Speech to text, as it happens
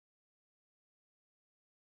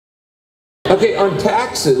Okay, on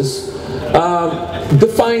taxes,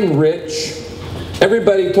 define rich.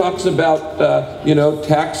 Everybody talks about, you know,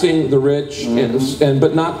 taxing the rich,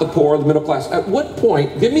 but not the poor, the middle class. At what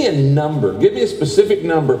point, give me a number, give me a specific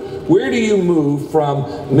number, where do you move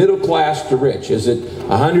from middle class to rich? Is it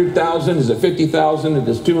 100,000, is it 50,000,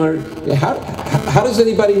 is it 200? How does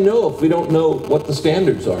anybody know if we don't know what the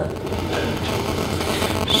standards are?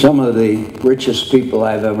 Some of the richest people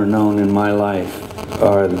I've ever known in my life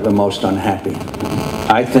are the most unhappy.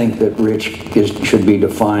 I think that rich should be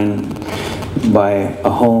defined by a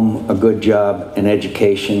home, a good job, an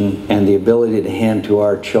education, and the ability to hand to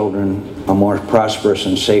our children a more prosperous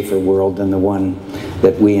and safer world than the one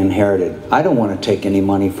that we inherited. I don't want to take any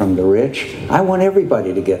money from the rich. I want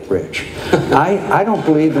everybody to get rich. I don't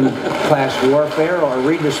believe in class warfare or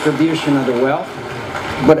redistribution of the wealth.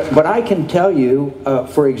 But I can tell you,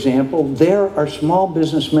 for example, there are small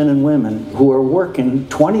businessmen and women who are working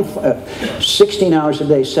 16 hours a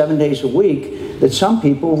day, 7 days a week, that some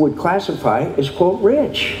people would classify as, quote,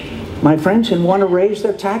 rich, my friends, and want to raise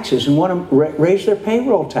their taxes and want to raise their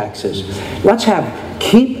payroll taxes. Let's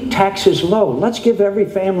keep taxes low. Let's give every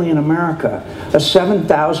family in America a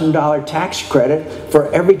 $7,000 tax credit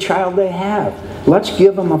for every child they have. Let's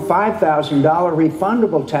give them a $5,000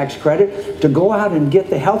 refundable tax credit to go out and get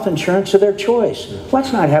the health insurance of their choice.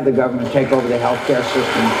 Let's not have the government take over the health care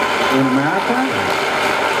system in America.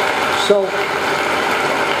 So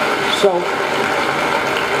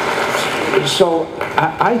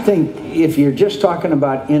I think if you're just talking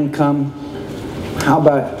about income, how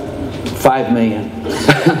about 5 million?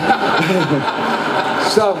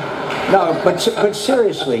 So, no, but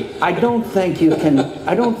seriously, I don't think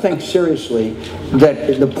seriously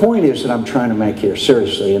that the point is that I'm trying to make here,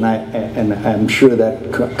 seriously, and I'm sure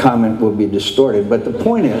that comment will be distorted, but the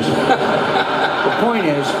point is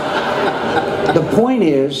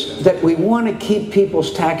that we want to keep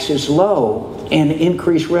people's taxes low and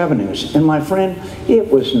increase revenues. And my friend, it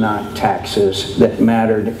was not taxes that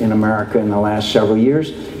mattered in America in the last several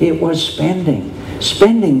years. It was spending.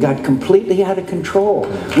 Spending got completely out of control.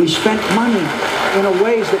 We spent money in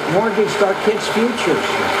ways that mortgaged our kids' futures.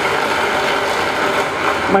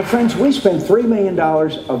 My friends, we spent $3 million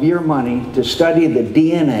of your money to study the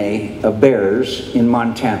DNA of bears in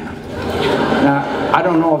Montana. Now, I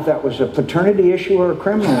don't know if that was a paternity issue or a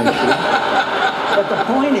criminal issue, but the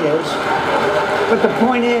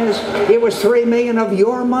point is, it was $3 million of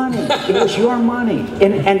your money. It was your money.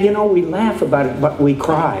 And you know, we laugh about it, but we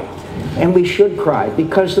cry. And we should cry,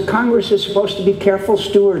 because the Congress is supposed to be careful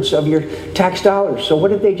stewards of your tax dollars. So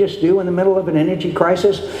what did they just do in the middle of an energy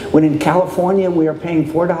crisis, when in California we are paying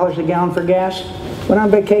 $4 a gallon for gas? Went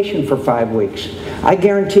on vacation for 5 weeks. I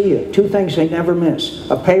guarantee you, 2 things they never miss: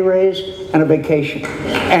 a pay raise and a vacation.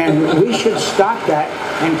 And we should stop that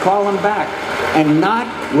and call them back and not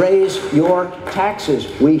raise your taxes.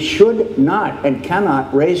 We should not and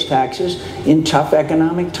cannot raise taxes in tough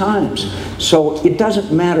economic times. So it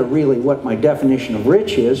doesn't matter really what my definition of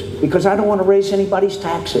rich is, because I don't want to raise anybody's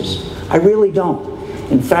taxes. I really don't.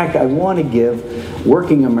 In fact, I want to give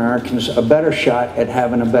working Americans a better shot at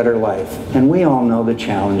having a better life. And we all know the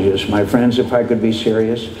challenges. My friends, if I could be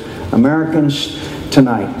serious, Americans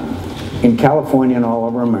tonight in California and all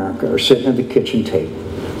over America are sitting at the kitchen table,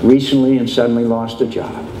 recently and suddenly lost a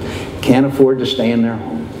job, can't afford to stay in their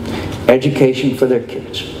home, education for their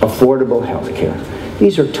kids, affordable health care.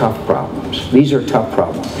 These are tough problems. These are tough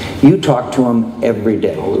problems. You talk to them every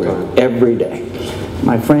day, every day.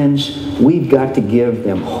 My friends, we've got to give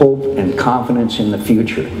them hope and confidence in the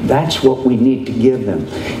future. That's what we need to give them.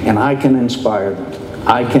 And I can inspire them.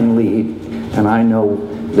 I can lead. And I know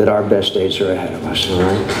that our best days are ahead of us. All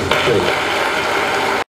right. Great.